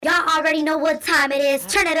already know what time it is.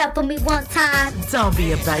 Turn it up for me one time. Don't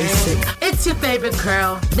be a basic. It's your favorite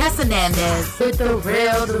girl, Nessa Nandez, with the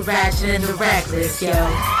real, the ratchet, and the reckless, yo.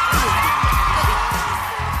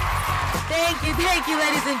 Thank you,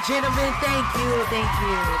 ladies and gentlemen. Thank you.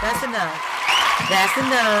 That's enough. That's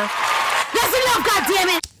enough,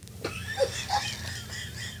 goddammit!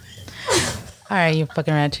 All right, you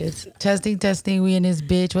fucking ratchets. Testing, we in this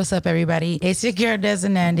bitch. What's up, everybody? It's your girl, Nessa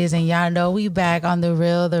Nandez, and y'all know we back on the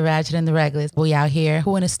real, the ratchet, and the reckless. We out here.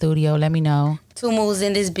 Who in the studio? Let me know. 2 moves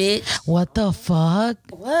in this bitch. What the fuck?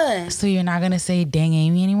 What? So you're not gonna say dang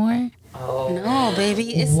Amy anymore? Oh. No,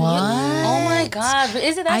 baby. It's what? Oh my God.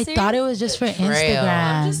 Is it that I serious? thought it was just for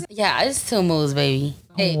Instagram. Yeah, it's 2 moves, baby.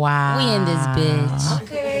 Hey, wow. We in this bitch.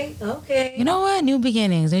 Okay. You know what? New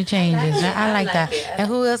beginnings, new changes. I like that. And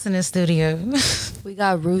who else in the studio? We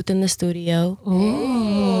got Ruth in the studio.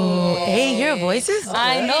 Ooh. Hey, your voices?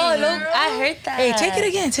 I know. Look, I heard that. Hey, take it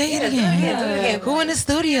again. Do it again. Who in the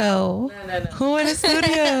studio? No. Who in the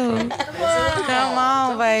studio? Come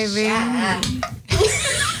on, baby.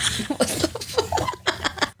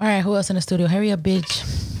 All right, who else in the studio? Hurry up, bitch.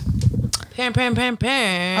 Pam.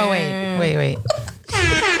 Oh, wait.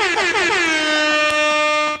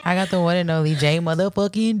 I got the one and only J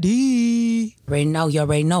motherfucking D. You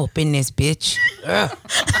already know. Up in this bitch.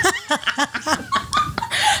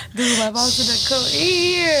 Dude, my boss in the coat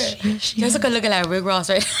here. Jessica looking like Rick Ross,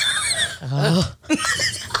 right?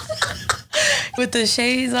 With the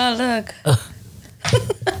shades on, look.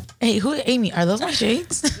 Hey, who? Amy, are those my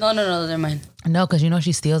shades? No, they're mine. No, because you know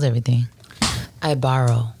she steals everything. I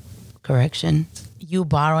borrow. Correction. You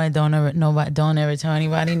borrow and don't ever tell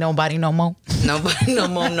anybody. Nobody no more. Nobody no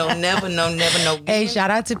more. No, never. Hey, shout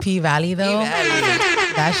out to P Valley though.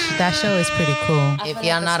 That show is pretty cool. If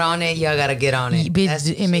y'all not on it, y'all gotta get on it. Bitch,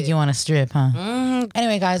 it make you want to strip, huh? Mm-hmm.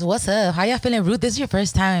 Anyway, guys, what's up? How y'all feeling? Ruth, this is your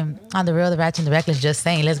first time on The Real, The Ratchet, and The Reckless. Just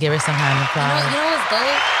saying, let's give her some hand of applause. You know what's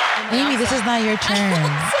dope? Amy, this is not your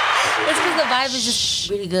turn. It's because the vibe is just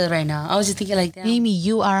really good right now. I was just thinking like that. Amy,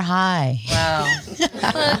 you are high. Wow.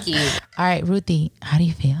 Fuck you. All right, Ruthie, how do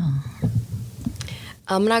you feel?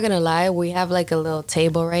 I'm not gonna lie, we have like a little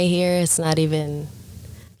table right here. It's not even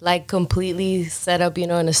like completely set up, in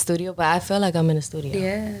a studio, but I feel like I'm in a studio.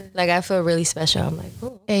 Yeah. Like I feel really special. I'm like,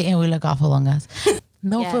 ooh. Hey, and we look awful on us.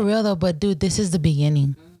 No, Yeah. for real though, but dude, this is the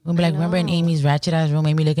beginning. We'll be like, remember in Amy's ratchet ass room,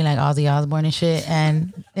 Amy looking like Ozzy Osbourne and shit,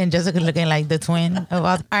 and Jessica looking like the twin of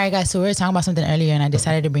Ozzy. All right, guys, so we were talking about something earlier, and I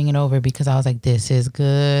decided to bring it over because I was like, this is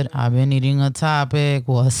good. I've been needing a topic.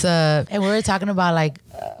 What's up? And we were talking about like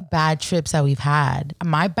bad trips that we've had.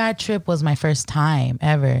 My bad trip was my first time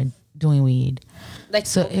ever doing weed. Like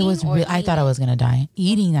So it was real. I thought I was gonna die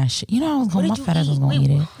eating that shit. I was going, my fat ass was gonna eat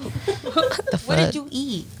it. The fuck? What did you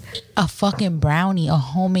eat? A fucking brownie, a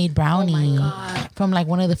homemade brownie from like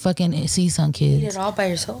one of the fucking CSUN kids. You did it all by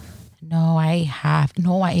yourself? No, I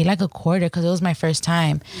ate like a quarter because it was my first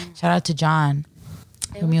time. Shout out to John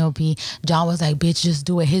from UOP. John was like, bitch, just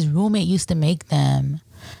do it. His roommate used to make them.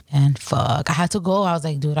 And fuck, I had to go. I was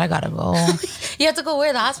like, dude, I gotta go. You had to go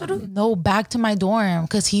where? The hospital? No, back to my dorm.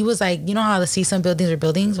 Because he was like, you know how the CSUN buildings are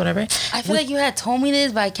buildings, whatever? I feel like you had told me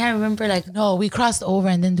this, but I can't remember. Like, No, we crossed over,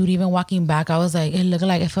 and then dude, even walking back, I was like, it looked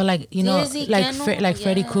like, I felt like, Dizzy, like Kendall?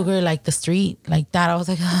 Freddy Krueger, like the street, like that. I was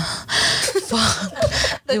like, fuck.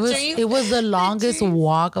 It was the longest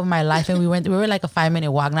walk of my life, and we were like a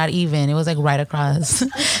 5-minute walk, not even. It was like right across.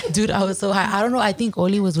 Dude, I was so high. I don't know. I think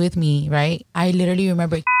Oli was with me, right? I literally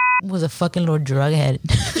remember was a fucking little drug head.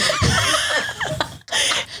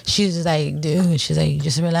 She was just like, dude, she's like,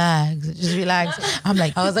 just relax.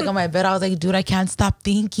 I was like on my bed. I was like, dude, I can't stop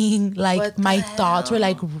thinking. Like my thoughts were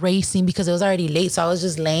like racing because it was already late. So I was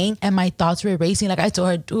just laying and my thoughts were racing. Like I told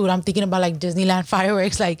her, dude, I'm thinking about like Disneyland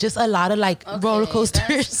fireworks, like just a lot of like roller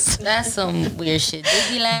coasters. That's some weird shit.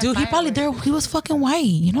 Disneyland Dude, he was fucking white.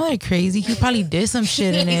 You know they're crazy. He probably did some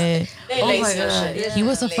shit in it. Oh my God. He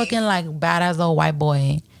was a fucking like badass little white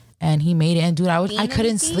boy. And he made it. And dude, I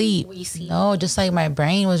couldn't sleep. No, just like my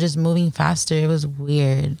brain was just moving faster. It was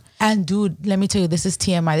weird. And dude, let me tell you, this is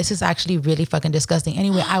TMI. This is actually really fucking disgusting.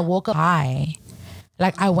 Anyway, I woke up high.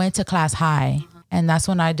 Like I went to class high. And that's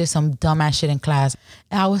when I did some dumbass shit in class.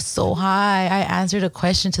 And I was so high. I answered a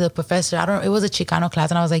question to the professor. It was a Chicano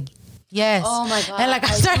class. And I was like, yes. Oh my God. And like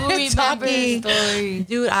I started talking.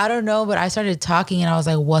 Dude, I don't know, but I started talking and I was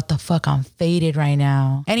like, what the fuck? I'm faded right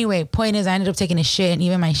now. Anyway, point is I ended up taking a shit and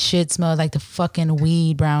even my shit smelled like the fucking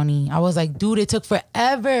weed brownie. I was like, dude, it took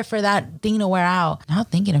forever for that thing to wear out. Now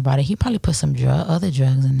thinking about it, he probably put some other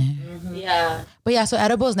drugs in there. Mm-hmm. Yeah. But yeah, so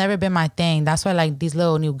edibles never been my thing. That's why like these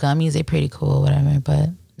little new gummies, they're pretty cool, whatever. But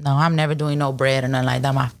No, I'm never doing no bread or nothing like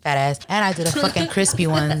that. My fat ass. And I did the fucking crispy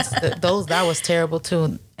ones. That was terrible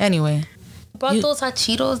too. Anyway. Brought those hot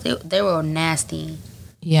Cheetos. They were nasty.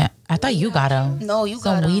 Yeah, I thought you got them. No, you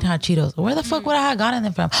some got weed hot Cheetos. Where the fuck would I have gotten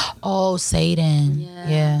them from? Oh, Satan.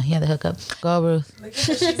 Yeah, he had the hookup. Go, Bruce.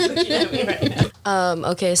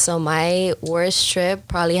 Okay, so my worst trip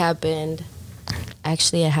probably happened.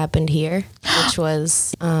 Actually, it happened here, which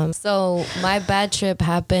was so my bad trip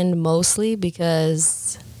happened mostly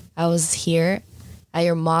because I was here at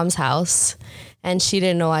your mom's house, and she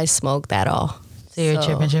didn't know I smoked at all. So you're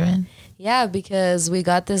tripping? Yeah, because we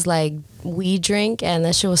got this like weed drink, and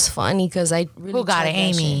that shit was funny because I really Who got it,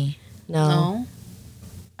 Amy? No.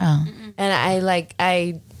 Oh. And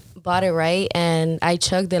I bought it right, and I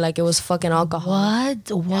chugged it like it was fucking alcohol.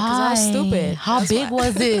 What? Why? Yeah, 'cause I was stupid. How big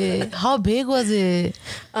was it? How big was it?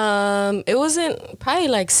 It wasn't probably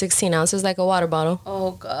like 16 ounces, like a water bottle.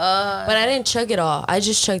 Oh God! But I didn't chug it all. I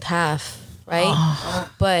just chugged half, right?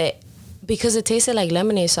 But because it tasted like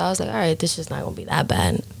lemonade, so I was like, all right, this is not gonna be that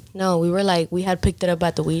bad. No, we had picked it up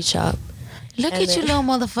at the weed shop. Look at you little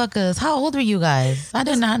motherfuckers. How old were you guys? I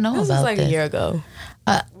did not know This about was like this. a year ago.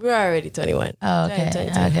 We were already 21. Oh, okay.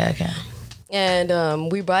 22. Okay.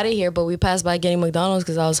 And we brought it here, but we passed by getting McDonald's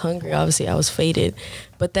because I was hungry. Obviously, I was faded.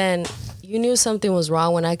 But then you knew something was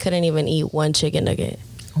wrong when I couldn't even eat one chicken nugget.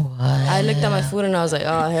 What? I looked at my food and I was like,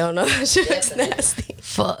 oh, hell no. That shit looks nasty.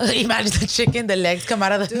 Imagine the chicken, the legs come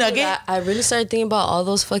out of the nugget. I really started thinking about all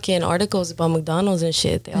those fucking articles about McDonald's and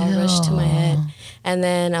shit. They all rushed to my head. And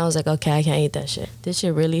then I was like, okay, I can't eat that shit. This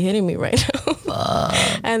shit really hitting me right now.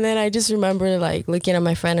 And then I just remember like looking at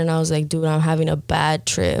my friend and I was like, dude, I'm having a bad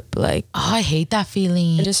trip. Like, Oh, I hate that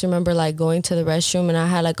feeling. I just remember like going to the restroom and I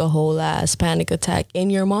had like a whole ass panic attack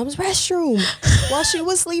in your mom's restroom while she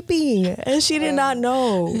was sleeping. And she did not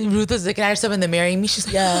know. Ruth was looking at herself in the mirror. And me, she's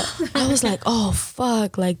like, Yeah. I was like, oh,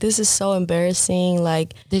 fuck. Like, this is so embarrassing.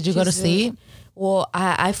 Like, did you go to she's really- sleep? Well,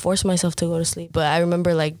 I forced myself to go to sleep, but I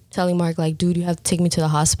remember like telling Mark like, dude, you have to take me to the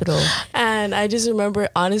hospital. And I just remember,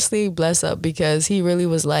 honestly, bless up, because he really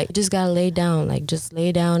was like, you just gotta lay down, like just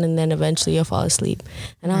lay down and then eventually you'll fall asleep.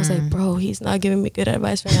 And I was like, bro, he's not giving me good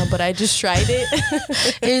advice right now, but I just tried it.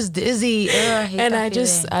 It's dizzy. Ugh, I hate And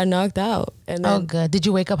that I knocked out. And then, Oh, good. Did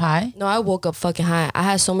you wake up high? no, I woke up fucking high. I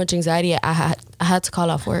had so much anxiety. I had to call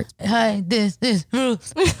off work. Hi, this,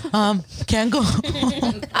 Ruth. Can't go.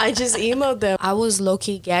 I just emailed them. I was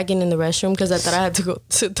low-key gagging in the restroom because I thought I had to go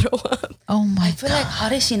to throw up. Oh my I feel like, how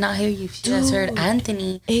did she not hear you? She just heard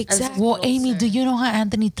Anthony. Exactly. Well, Amy, do you know how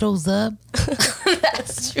Anthony throws up?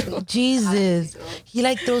 That's true. Jesus. He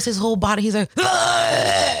like throws his whole body. He's like,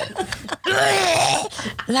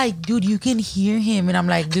 like, dude, you can hear him. And I'm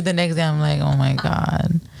like, dude, the next day I'm like, oh my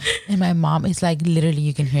God. And my mom, it's like literally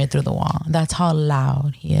you can hear it through the wall. That's how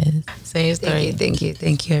loud he is. Say your story. Thank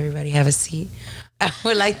you, everybody. Have a seat. I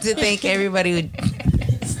would like to thank everybody who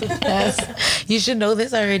You should know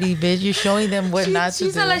this already, bitch. You're showing them what not to She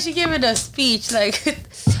do. sounded like she giving a speech. Like,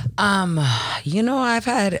 you know, I've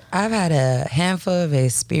had a handful of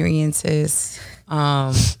experiences. You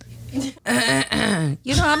know,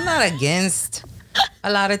 I'm not against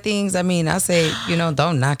a lot of things. I mean, I say, you know,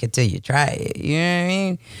 don't knock it till you try it. You know what I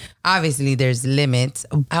mean? Obviously, there's limits.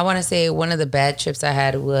 I want to say one of the bad trips I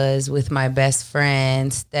had was with my best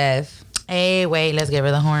friend, Steph. Hey, wait, let's give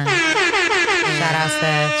her the horn. Shout out,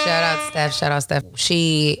 Steph. Shout out, Steph.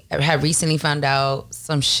 She had recently found out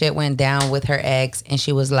some shit went down with her ex, and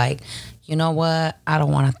she was like, you know what? I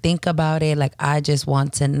don't want to think about it. Like, I just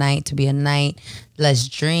want tonight to be a night. Let's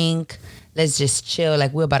drink. Let's just chill.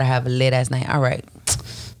 Like, we're about to have a lit ass night. All right.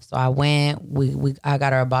 So I went. I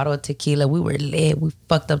got her a bottle of tequila. We were lit. We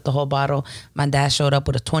fucked up the whole bottle. My dad showed up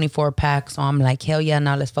with a 24 pack. So I'm like, hell yeah,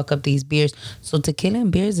 now let's fuck up these beers. So tequila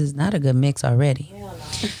and beers is not a good mix already.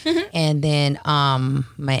 And then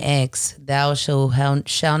my ex, thou shall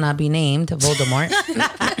not be named, Voldemort.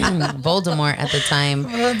 Voldemort at the time.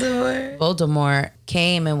 Voldemort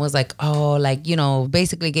came and was like, oh, like, you know,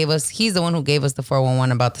 basically he's the one who gave us the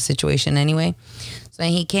 411 about the situation anyway. So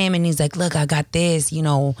he came and he's like, look, I got this, you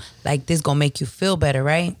know, like this gonna make you feel better,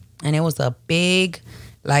 right? And it was a big,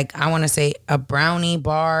 like, I want to say a brownie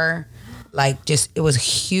bar, like just, it was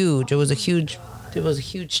huge. It was a huge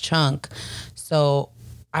chunk. So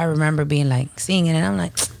I remember being like, seeing it and I'm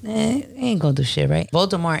like, it ain't gonna do shit, right?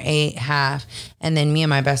 Voldemort ate half and then me and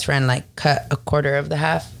my best friend like cut a quarter of the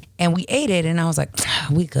half and we ate it and I was like,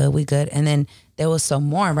 we good. And then there was some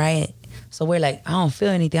more, right? So we're like, I don't feel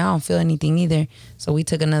anything either. So we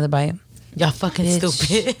took another bite. Y'all fucking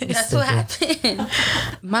stupid. That's what happened.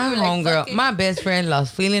 My homegirl, my best friend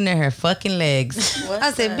lost feeling in her fucking legs.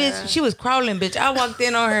 I said, bitch, she was crawling, bitch. I walked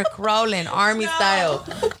in on her crawling, army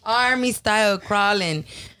style crawling.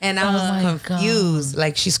 And I was confused.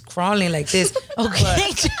 Like, she's crawling like this. Okay.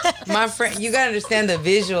 But my friend, you gotta understand the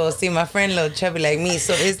visual. See, my friend, little chubby like me.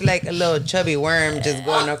 So it's like a little chubby worm just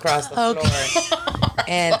going across the floor.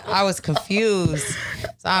 And I was confused.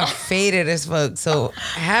 So I'm faded as fuck. So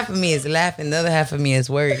half of me is laughing, the other half of me is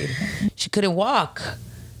worried. She couldn't walk.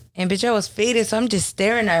 And bitch, I was faded, so I'm just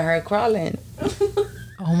staring at her crawling.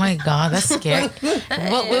 Oh my God, that's scary.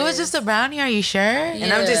 What was just a brownie? Are you sure?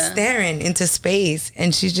 And I'm just staring into space,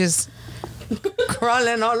 and she's just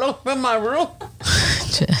crawling all over my room.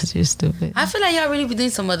 You're stupid. I feel like y'all really be doing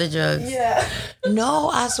some other drugs. Yeah. No,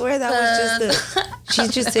 I swear that was just she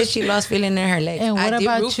just said she lost feeling in her leg. And what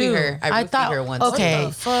about you? I roofied her once. Okay. What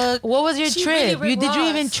the fuck? What was your She trip? really Did you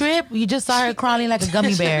even trip? You just saw her crawling like a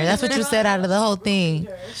gummy bear. That's what you said out of the whole thing.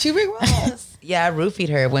 She Rick Ross. Yeah, I roofied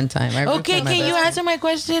her one time. Okay, can you answer my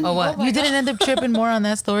question? Oh, what? You didn't end up tripping more on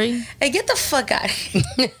that story? Hey, get the fuck out of here.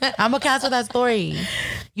 I'm gonna cancel that story.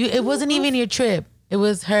 It wasn't even your trip. It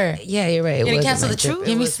was her. Yeah, you're right. You gonna wasn't cancel my the trip. truth?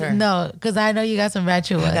 It Give me was her. no, because I know you got some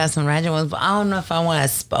ratchet I ones. got some random ones, but I don't know if I want to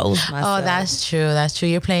expose myself. Oh, that's true. That's true.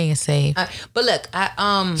 You're playing it safe. But look, I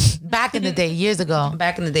Back in the day, years ago.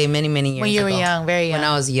 back in the day, many years When you were ago, young, very young. when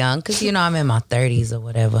I was young, because I'm in my 30s or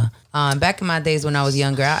whatever. Back in my days when I was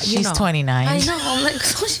younger, She's 29. I know. I'm like,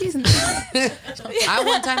 oh, she's not.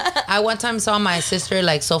 I one time saw my sister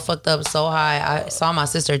like so fucked up, so high. I saw my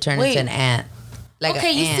sister turn into an ant. Like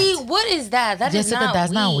Okay, an you ant. see, what is that? That is Jessica, not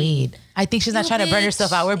that's weed. not weed. I think she's not You trying to burn bitch.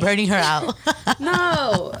 herself out. We're burning her out.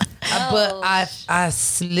 No. But I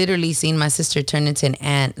literally seen my sister turn into an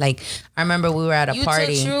ant. Like I remember we were at a You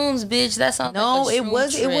party. took shrooms, bitch. That sounds No, like a it shroom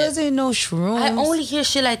was. trip. It wasn't no shrooms. I only hear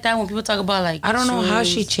shit like that when people talk about like. I don't know how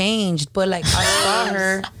shrooms. she changed, but like I saw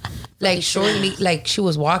her, like shortly, like she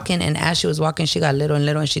was walking, and as she was walking, she got little and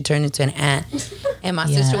little, and she turned into an ant. And my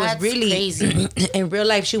sister was That's really crazy. in real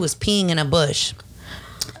life. She was peeing in a bush,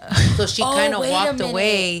 so she kind of wait a walked minute.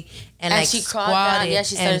 away and like she crawled down. squatted Yeah,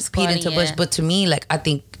 she and started peed into a bush. squatting, yeah. But to me, like I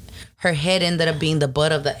think her head ended up being the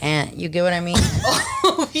butt of the ant. You get what I mean?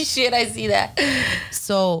 Holy shit, I see that.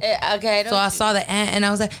 So. Okay. So I saw the ant and I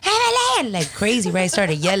was like, Evelyn, like crazy, right? I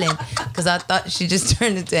started yelling because I thought she just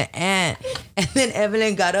turned into an ant. And then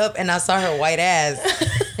Evelyn got up and I saw her white ass.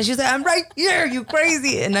 And she was like, I'm right here, you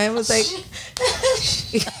crazy. And I was like,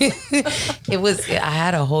 I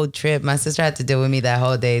had a whole trip. My sister had to deal with me that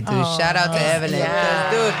whole day, dude. Shout out to Evelyn.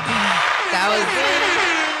 yeah. Dude, that was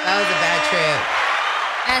a bad trip.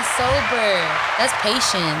 And sober. That's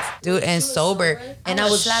patience. Dude, and sober. And I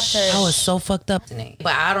was slapped her. I was so fucked up today.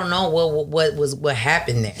 But I don't know what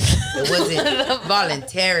happened there. It wasn't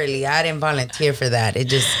voluntarily. I didn't volunteer for that. It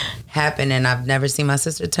just happened, and I've never seen my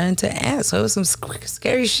sister turn to an ant. So it was some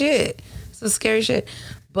scary shit. Some scary shit.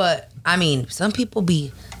 But I mean, some people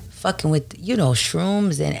be fucking with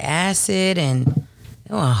shrooms and acid and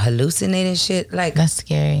hallucinating shit. Like That's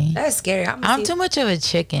scary. that's scary. I'm too much of a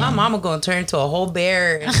chicken. My mama gonna turn into a whole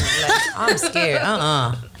bear. And like, I'm scared.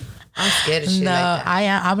 I'm scared of shit No, like that. I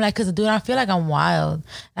am. I'm like, cause dude, I feel like I'm wild.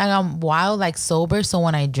 Like I'm wild, like sober. So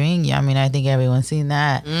when I drink, I think everyone's seen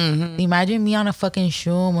that. Mm-hmm. Imagine me on a fucking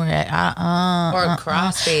shroom or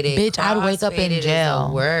Crossfaded. Bitch, I'd wake up in Crossfaded is jail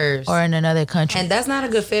the worst. or in another country. And that's not a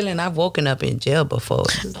good feeling. I've woken up in jail before.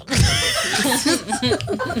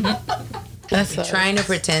 Trying to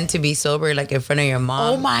pretend to be sober, like in front of your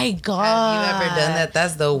mom. Oh my god! Have you ever done that?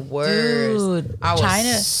 That's the worst. Dude, I was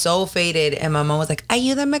China- so faded, and my mom was like,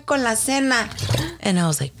 "Ayúdame con la cena," and I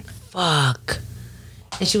was like, "Fuck."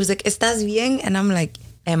 And she was like, "Estás bien?" And I'm like,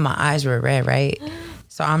 and my eyes were red, right?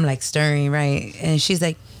 So I'm like stirring, right? And she's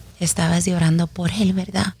like, "Estabas llorando por él,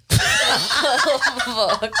 ¿verdad?"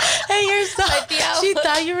 Hey, you're so. She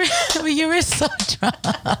thought you were so drunk.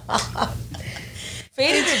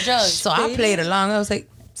 Faded or drunk? So I played along. I was like,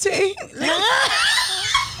 "See."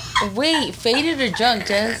 Wait, faded or drunk,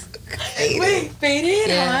 Jess? Wait, faded?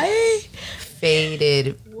 Yeah.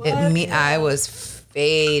 Faded. I was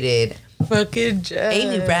faded. Fucking Jess.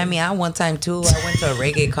 Amy brought me out one time too. I went to a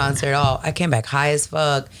reggae concert. I came back high as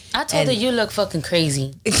fuck. I told her you look fucking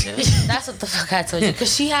crazy. That's what the fuck I told you.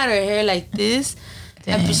 Because she had her hair like this.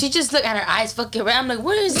 And she just looked at her eyes fucking red. I'm like,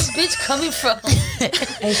 where is this bitch coming from?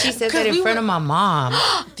 And she said that in front of my mom.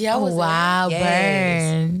 Yeah, I was Wow, Yes.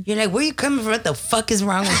 burn. You're like, where you coming from? What the fuck is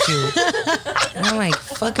wrong with you? And I'm like,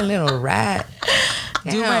 fucking little rat.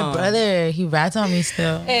 Dude, my Damn. brother, he rats on me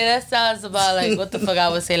still. Hey, that sounds about like what the fuck I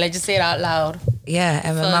would say. Like, just say it out loud. Yeah,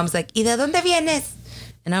 and my mom's like, ¿Y de dónde vienes?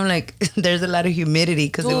 And I'm like, there's a lot of humidity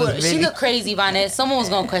because it was Dude, really... she looked crazy, Vanessa. Someone was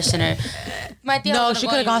gonna question her. My tia No, was she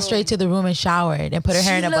gonna could have go in gone your straight to the room and showered and put her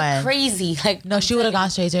hair in a She looked bun. crazy. Like, No, she would have gone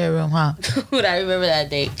straight to her room, huh? Dude, I remember that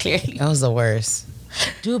day clearly. That was the worst.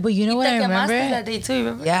 Dude, but you know what I Te quemaste remember? that day too,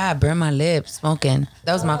 remember? Yeah, I burned my lips smoking.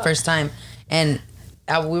 That was my first time. And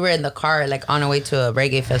we were in the car, like, on our way to a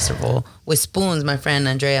reggae festival with Spoons, my friend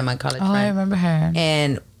Andrea, my college Oh, I friend. remember her.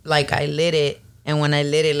 And, like, I lit it. And when I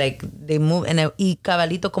lit it, like, they moved. And y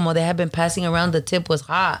cabalito, como they had been passing around, the tip was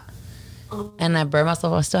hot. And I burned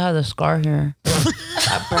myself. I still have the scar here.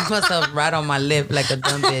 I burned myself right on my lip like a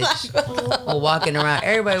dumb bitch. While walking around.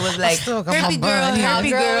 Everybody was like, still got my herpy girl, bun here. herpy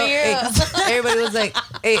girl. Hey,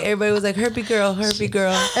 everybody was like, herpy girl, herpy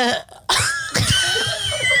girl.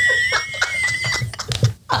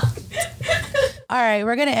 All right,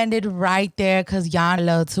 we're gonna end it right there because y'all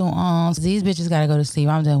love to these bitches gotta go to sleep.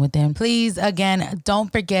 I'm done with them. Please, again,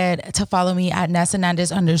 don't forget to follow me at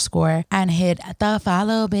 @NessaNandes_ and hit the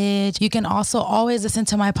follow, bitch. You can also always listen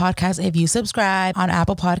to my podcast if you subscribe on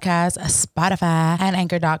Apple Podcasts, Spotify, and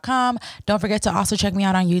Anchor.com. Don't forget to also check me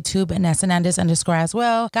out on YouTube, @NessaNandes_ as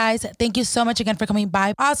well. Guys, thank you so much again for coming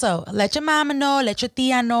by. Also, let your mama know, let your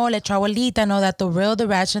tia know, let your abuelita know that the real, the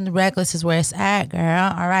ratchet, and the reckless is where it's at,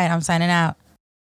 girl. All right, I'm signing out.